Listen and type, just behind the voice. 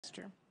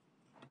Tester.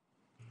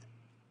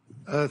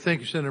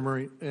 Thank you, Senator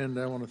Murray, and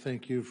I want to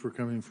thank you for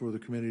coming before the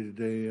committee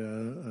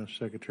today,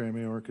 Secretary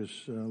Mayorkas.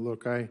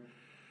 Look,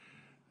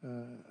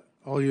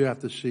 all you have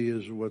to see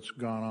is what's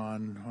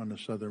gone on the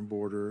southern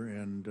border,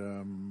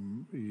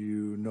 and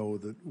you know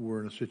that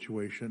we're in a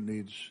situation that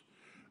needs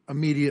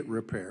immediate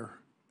repair,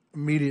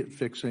 immediate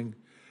fixing,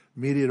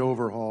 immediate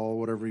overhaul,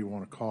 whatever you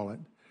want to call it.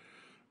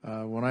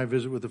 When I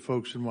visit with the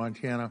folks in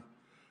Montana,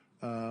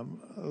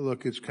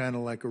 look, it's kind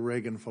of like a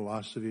Reagan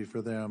philosophy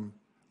for them.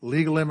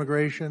 Legal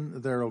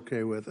immigration, they're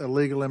okay with.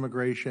 Illegal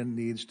immigration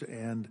needs to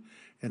end,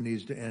 and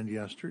needs to end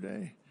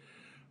yesterday.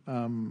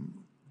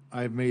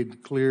 I've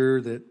made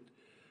clear that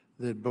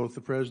both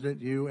the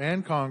President, you,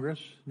 and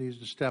Congress needs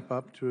to step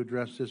up to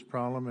address this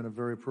problem in a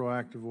very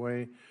proactive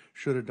way.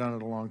 Should have done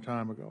it a long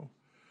time ago.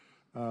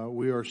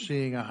 We are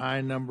seeing a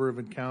high number of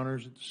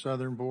encounters at the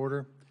southern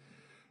border.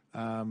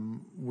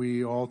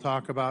 We all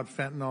talk about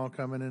fentanyl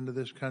coming into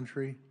this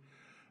country.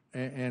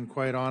 And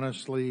quite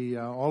honestly,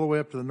 all the way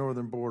up to the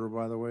northern border,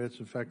 by the way, it's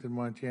affected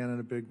Montana in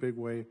a big, big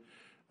way.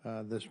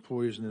 This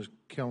poison is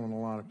killing a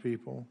lot of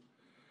people.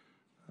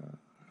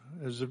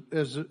 As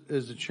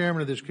the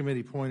chairman of this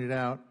committee pointed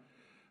out,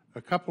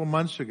 a couple of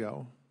months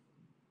ago,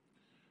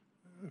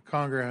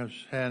 Congress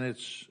had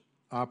its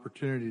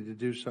opportunity to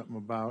do something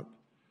about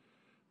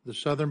the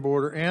southern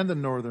border and the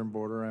northern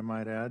border, I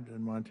might add,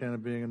 and Montana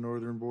being a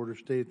northern border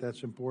state,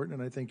 that's important,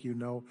 and I think you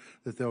know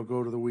that they'll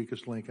go to the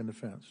weakest link in the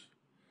fence.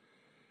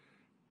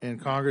 And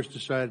Congress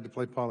decided to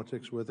play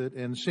politics with it.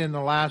 And in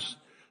the last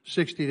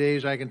 60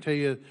 days, I can tell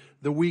you,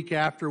 the week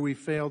after we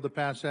failed to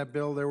pass that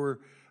bill, there were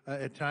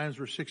at times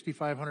where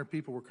 6,500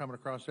 people were coming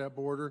across that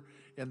border,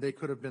 and they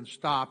could have been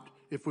stopped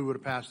if we would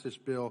have passed this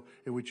bill,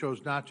 and we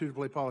chose not to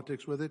play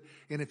politics with it.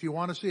 And if you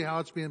want to see how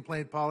it's being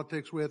played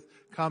politics with,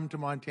 come to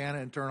Montana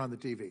and turn on the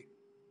TV.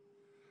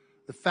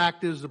 The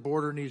fact is the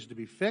border needs to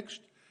be fixed,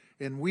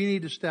 and we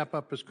need to step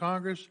up as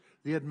Congress.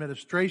 The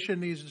administration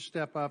needs to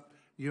step up.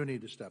 You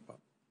need to step up.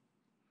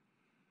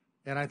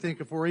 And I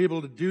think if we're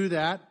able to do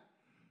that,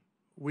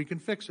 we can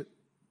fix it.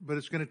 But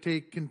it's going to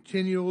take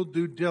continual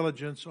due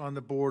diligence on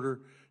the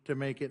border to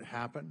make it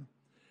happen.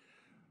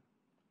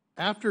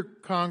 After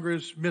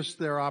Congress missed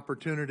their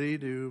opportunity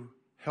to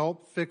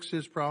help fix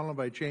this problem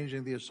by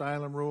changing the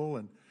asylum rule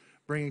and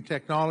bringing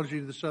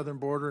technology to the southern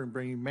border and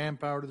bringing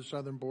manpower to the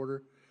southern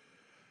border,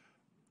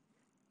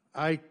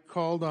 I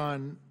called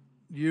on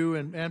you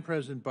and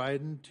President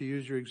Biden to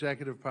use your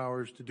executive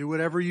powers to do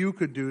whatever you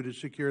could do to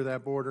secure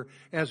that border,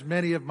 as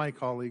many of my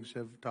colleagues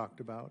have talked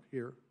about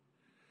here.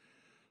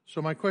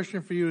 So my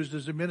question for you is,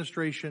 does the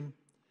administration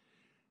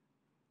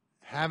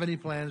have any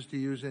plans to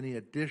use any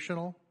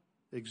additional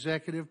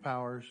executive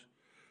powers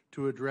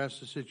to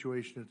address the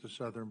situation at the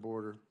southern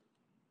border?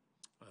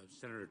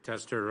 Senator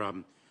Tester,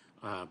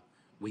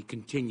 we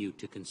continue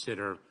to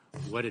consider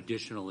what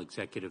additional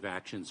executive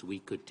actions we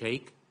could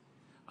take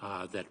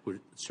that would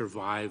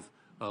survive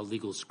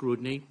legal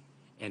scrutiny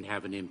and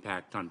have an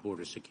impact on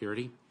border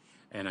security.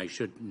 And I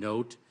should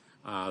note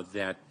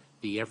that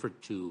the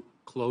effort to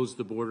close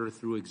the border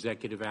through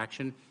executive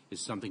action is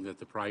something that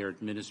the prior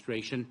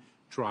administration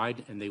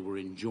tried, and they were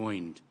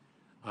enjoined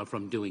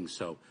from doing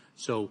so.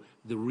 So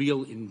the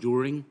real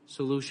enduring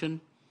solution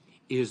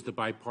is the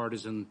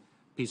bipartisan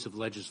piece of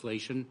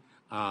legislation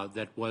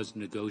that was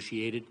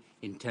negotiated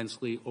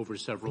intensely over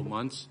several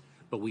months,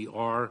 but we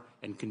are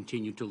and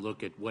continue to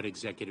look at what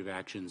executive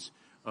actions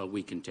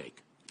we can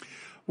take.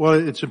 Well,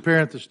 it's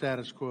apparent the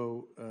status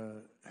quo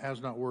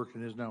has not worked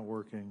and is not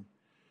working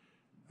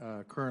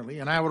currently.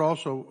 And I would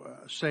also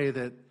say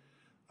that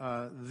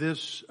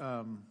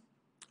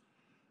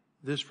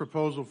this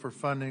proposal for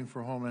funding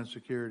for Homeland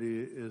Security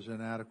is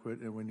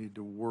inadequate, and we need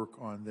to work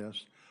on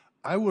this.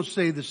 I will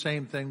say the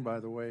same thing, by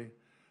the way,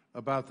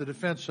 about the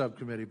Defense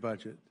Subcommittee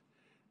budget.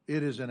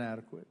 It is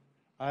inadequate.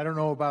 I don't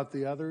know about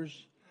the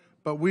others,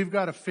 but we've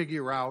got to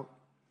figure out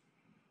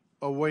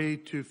a way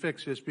to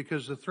fix this,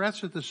 because the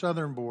threats at the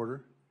southern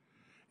border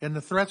and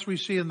the threats we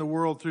see in the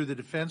world through the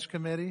Defense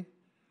Committee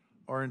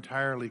are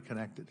entirely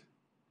connected.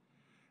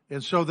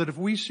 And so that if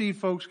we see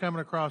folks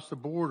coming across the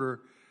border,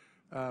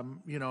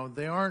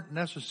 they aren't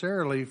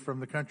necessarily from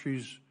the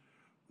countries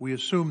we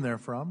assume they're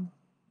from.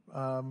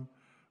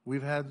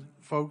 We've had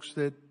folks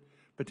that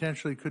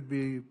potentially could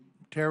be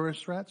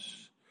terrorist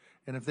threats,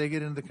 and if they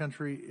get into the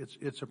country,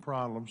 it's a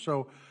problem.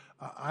 So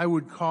I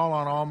would call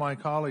on all my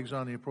colleagues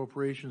on the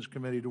Appropriations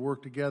Committee to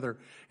work together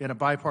in a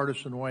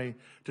bipartisan way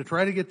to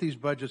try to get these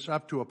budgets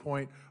up to a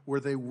point where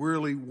they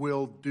really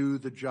will do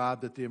the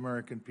job that the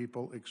American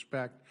people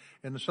expect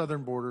in the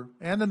southern border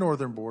and the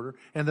northern border,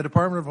 and the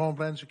Department of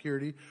Homeland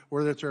Security,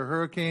 whether it's a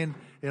hurricane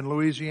in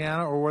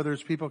Louisiana or whether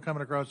it's people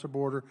coming across the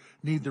border,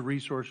 need the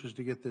resources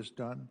to get this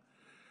done.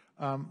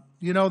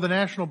 The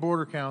National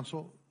Border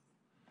Council,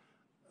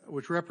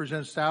 which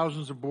represents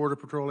thousands of Border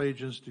Patrol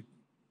agents to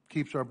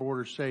keeps our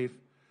borders safe,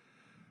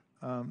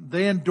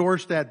 they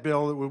endorsed that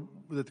bill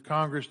that the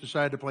Congress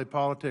decided to play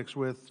politics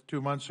with 2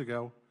 months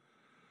ago.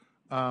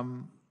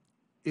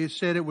 It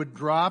said it would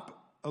drop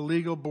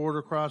illegal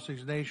border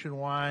crossings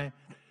nationwide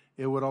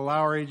It would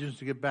allow our agents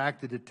to get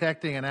back to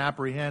detecting and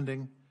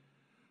apprehending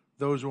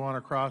those who want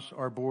to cross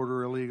our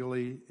border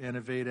illegally and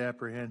evade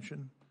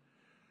apprehension.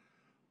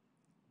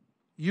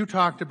 You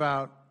talked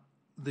about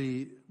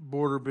the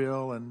border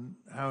bill and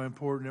how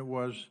important it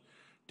was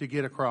to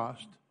get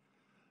across.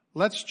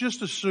 Let's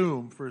just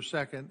assume for a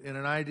second, in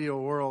an ideal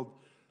world,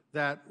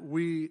 that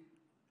we,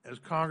 as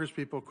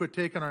congresspeople, quit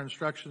taking our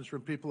instructions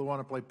from people who want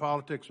to play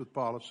politics with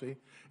policy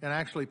and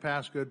actually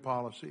pass good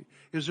policy.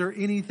 Is there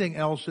anything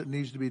else that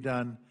needs to be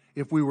done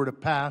if we were to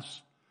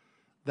pass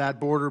that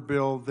border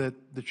bill that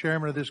the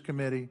chairman of this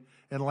committee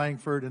and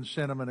Langford and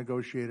Sinema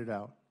negotiated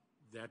out?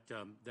 That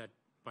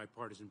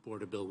bipartisan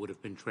border bill would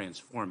have been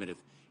transformative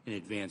in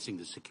advancing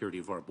the security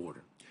of our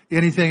border.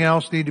 Anything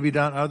else need to be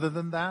done other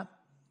than that?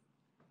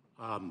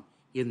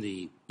 In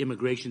the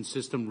immigration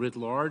system writ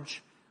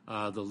large,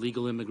 the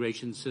legal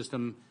immigration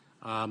system,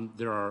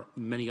 there are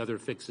many other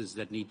fixes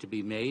that need to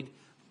be made.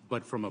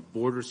 But from a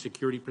border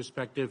security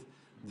perspective,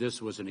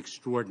 this was an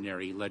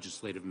extraordinary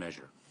legislative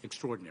measure.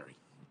 Extraordinary.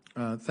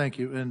 Thank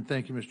you. And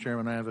thank you, Mr.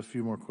 Chairman. I have a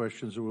few more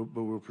questions that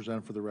we'll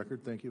present for the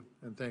record. Thank you.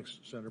 And thanks,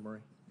 Senator Murray.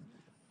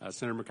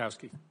 Senator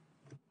Murkowski.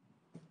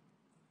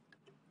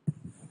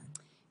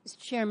 Mr.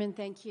 Chairman,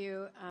 thank you.